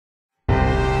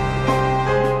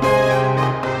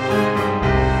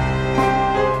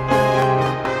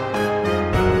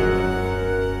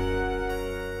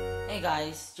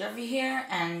Levy here,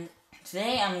 and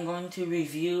today I'm going to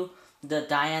review the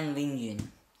DaYan LingYun.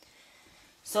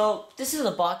 So this is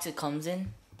the box it comes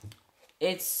in.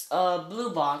 It's a blue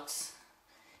box.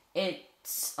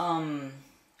 It's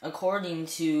according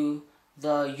to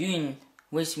the Yun,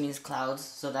 which means clouds,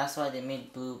 so that's why they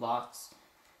made blue box.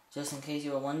 Just in case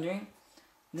you were wondering,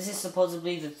 this is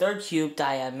supposedly the third cube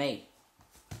DaYan made.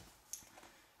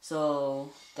 So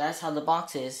that's how the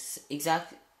box is,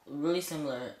 really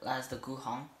similar as the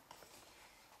Guhong.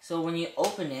 So when you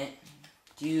open it,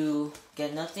 you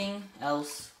get nothing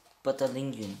else but the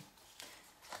LingYun.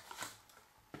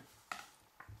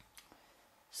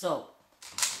 So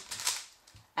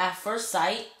at first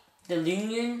sight, the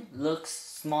LingYun looks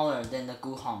smaller than the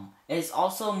Guhong. It's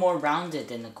also more rounded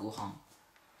than the Guhong.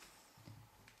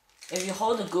 If you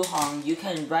hold the Guhong, you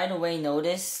can right away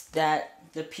notice that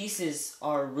the pieces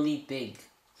are really big.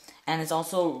 And it's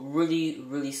also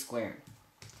really square.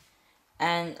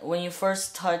 And when you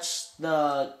first touch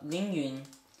the LingYun,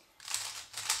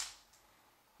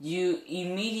 you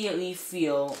immediately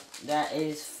feel that it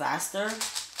is faster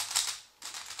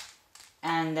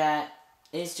and that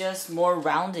it's just more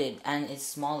rounded and it's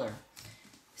smaller.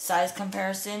 Size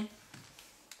comparison,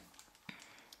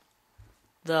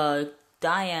 the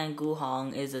DaYan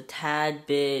Guhong is a tad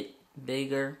bit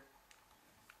bigger.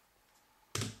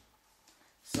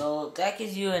 So that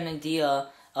gives you an idea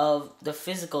of the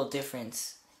physical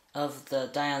difference of the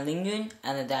DaYan LingYun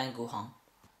and the DaYan Guhong.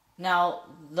 Now,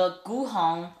 the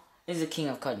Guhong is the king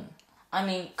of cutting. I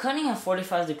mean, cutting at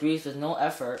 45 degrees with no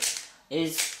effort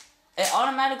it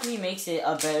automatically makes it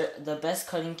the best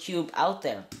cutting cube out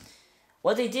there.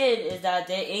 What they did is that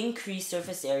they increased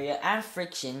surface area and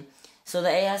friction so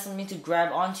that it has something to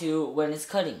grab onto when it's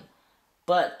cutting.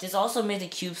 But this also made the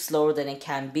cube slower than it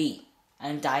can be,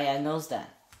 and DaYan knows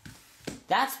that.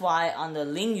 That's why on the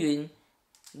LingYun,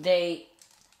 they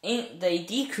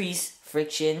decrease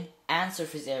friction and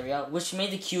surface area, which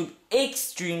made the cube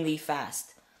extremely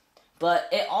fast. But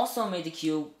it also made the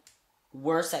cube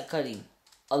worse at cutting.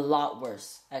 A lot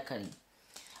worse at cutting.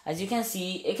 As you can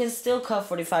see, it can still cut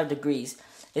 45 degrees.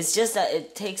 It's just that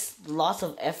it takes lots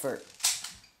of effort.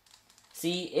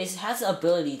 See, it has the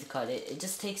ability to cut it. It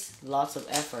just takes lots of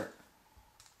effort.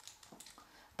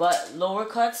 But lower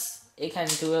cuts, it can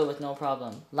do it with no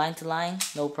problem. Line to line,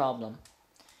 no problem.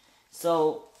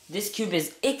 So this cube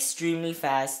is extremely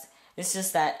fast. It's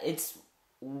just that it's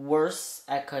worse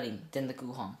at cutting than the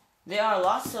Guhong. There are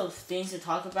lots of things to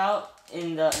talk about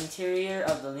in the interior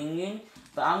of the LingYun,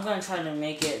 but I'm going to try to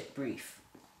make it brief.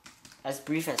 As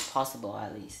brief as possible,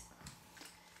 at least.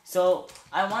 So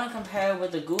I want to compare it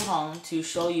with the Guhong to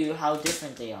show you how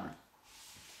different they are.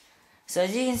 So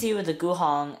as you can see with the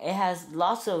Guhong, it has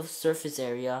lots of surface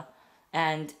area,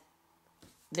 and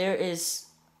there is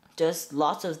just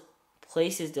lots of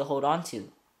places to hold on to.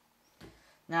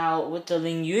 Now with the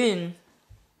LingYun,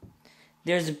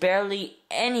 there's barely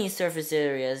any surface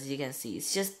area, as you can see.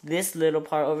 It's just this little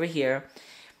part over here.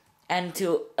 And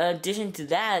in addition to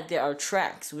that, there are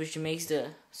tracks, which makes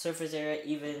the surface area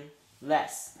even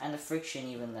less, and the friction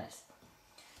even less.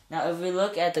 Now if we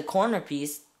look at the corner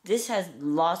piece, this has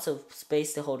lots of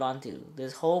space to hold on to.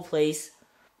 This whole place,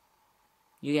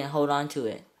 you can hold on to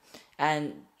it.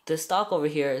 And the stock over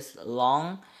here is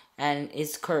long and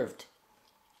it's curved.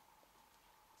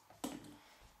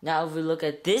 Now if we look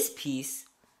at this piece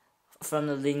from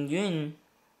the LingYun,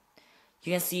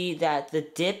 you can see that the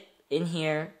dip in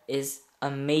here is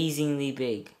amazingly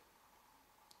big.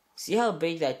 See how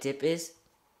big that dip is?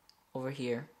 Over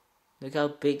here. Look how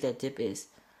big that dip is.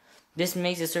 This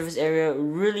makes the surface area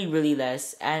really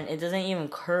less, and it doesn't even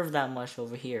curve that much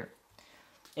over here.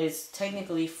 It's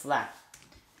technically flat.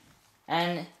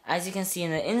 And as you can see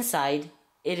in the inside,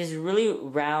 it is really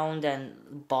round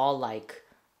and ball-like.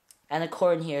 And the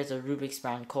core in here is a Rubik's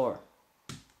round core.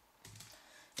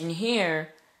 In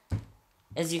here,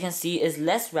 as you can see, is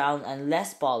less round and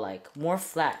less ball-like, more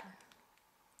flat.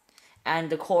 And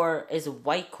the core is a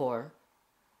white core,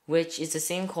 which is the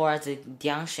same core as the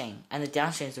DaYan, and the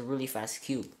DaYan is a really fast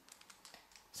cube.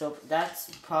 So that's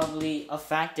probably a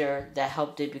factor that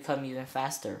helped it become even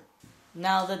faster.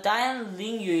 Now the DaYan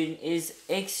LingYun is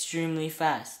extremely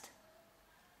fast.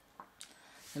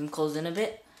 Let me close in a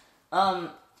bit.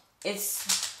 If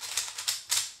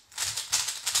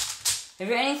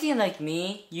you're anything like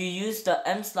me, you use the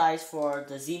M slice for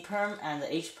the Z perm and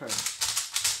the H perm.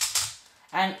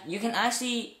 And you can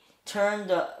actually turn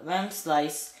the M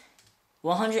slice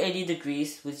 180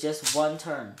 degrees with just one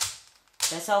turn.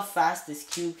 That's how fast this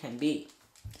cube can be.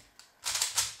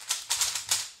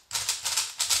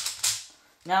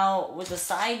 Now with the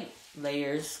side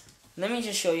layers, let me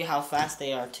just show you how fast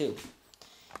they are too.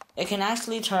 it can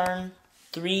actually turn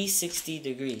 360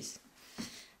 degrees.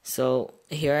 So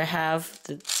here I have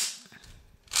the,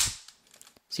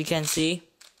 so you can see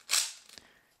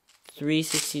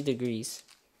 360 degrees.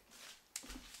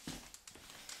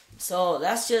 So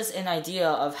that's just an idea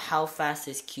of how fast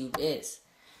this cube is.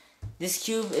 This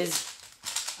cube is,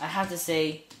 I have to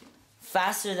say,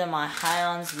 faster than my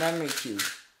Hyon's memory cube.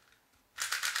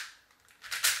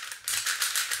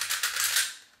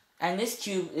 And this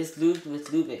cube is lubed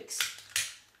with Lubix.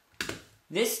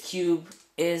 This cube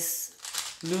is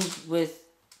lubed with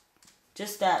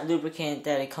just that lubricant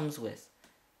that it comes with.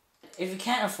 If you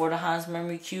can't afford a Hyon's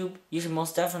memory cube, you should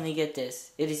most definitely get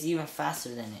this. It is even faster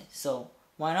than it, so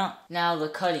why not? Now the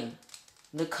cutting.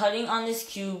 The cutting on this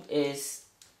cube is,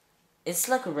 it's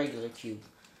like a regular cube.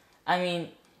 I mean,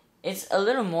 it's a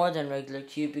little more than regular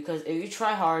cube because if you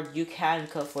try hard, you can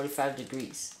cut 45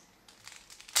 degrees.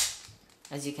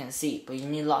 As you can see, but you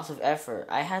need lots of effort.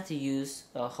 I had to use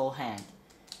a whole hand.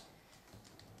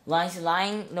 Line to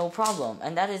line, no problem.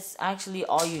 And that is actually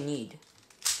all you need.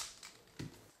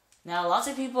 Now, lots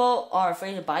of people are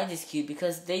afraid to buy this cube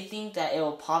because they think that it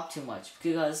will pop too much.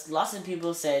 Because lots of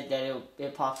people said that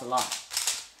it pops a lot.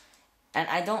 And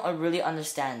I don't really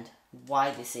understand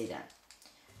why they say that.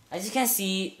 As you can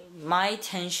see, my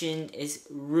tension is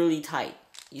really tight.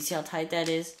 You see how tight that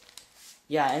is?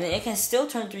 Yeah, and it can still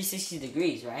turn 360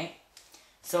 degrees, right?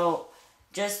 So,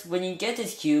 just when you get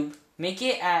this cube, make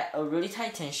it at a really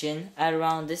tight tension, at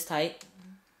around this tight.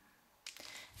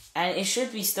 And it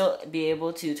should still be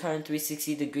able to turn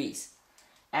 360 degrees.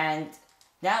 And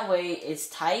that way, it's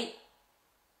tight,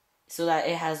 so that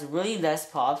it has really less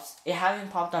pops. It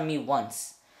hasn't popped on me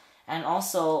once. And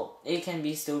also, it can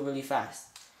be still really fast.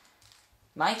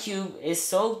 My cube is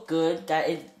so good that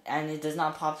it does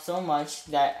not pop so much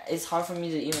that it's hard for me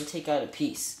to even take out a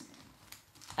piece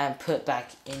and put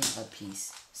back in a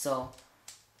piece. So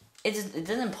it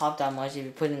doesn't pop that much if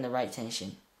you put in the right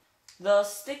tension. The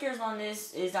stickers on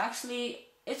this is actually,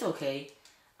 it's okay.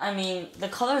 I mean, the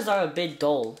colors are a bit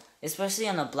dull, especially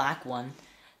on the black one.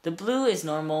 The blue is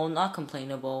normal, not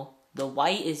complainable. The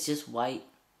white is just white.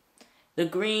 The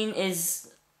green is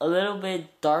a little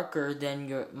bit darker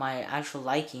than my actual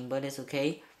liking, but it's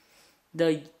okay.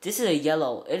 This is a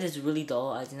yellow. It is really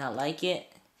dull. I do not like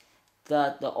it.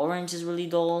 The orange is really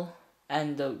dull,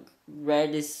 and the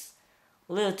red is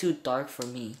a little too dark for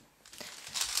me.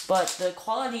 But the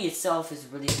quality itself is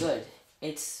really good.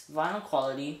 It's vinyl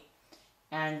quality,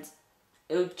 and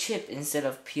it will chip instead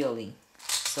of peeling.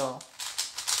 So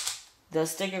the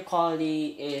sticker quality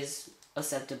is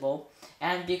acceptable,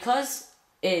 and because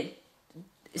it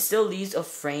still leaves a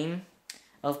frame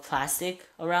of plastic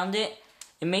around it,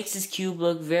 it makes this cube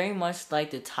look very much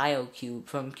like the Tile cube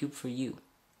from Cube for You.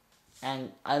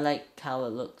 And I like how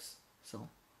it looks. So,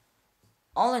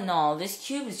 all in all, this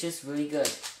cube is just really good.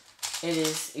 It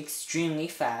is extremely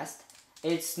fast.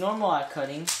 It's normal at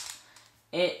cutting.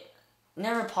 It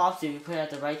never pops if you put it at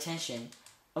the right tension.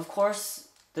 Of course,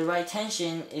 the right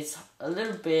tension is a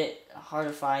little bit hard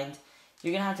to find.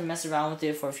 You're gonna have to mess around with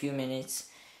it for a few minutes.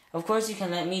 Of course, you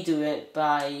can let me do it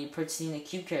by purchasing the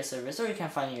Cube Care service, or you can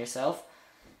find it yourself.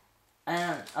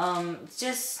 And it's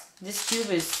just, this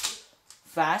cube is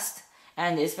fast,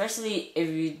 and especially if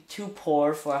you're too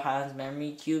poor for a Hyon's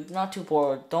memory cube, not too poor,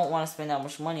 or don't want to spend that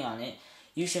much money on it,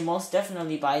 you should most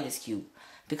definitely buy this cube,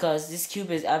 because this cube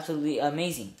is absolutely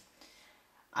amazing.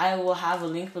 I will have a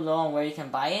link below on where you can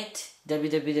buy it,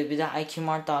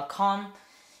 www.iCubeMart.com.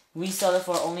 We sell it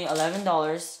for only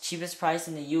 $11, cheapest price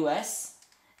in the US.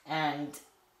 And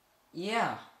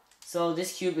yeah, so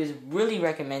this cube is really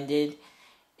recommended.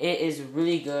 It is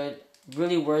really good,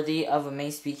 really worthy of a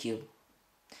main speed cube.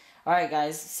 Alright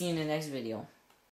guys, see you in the next video.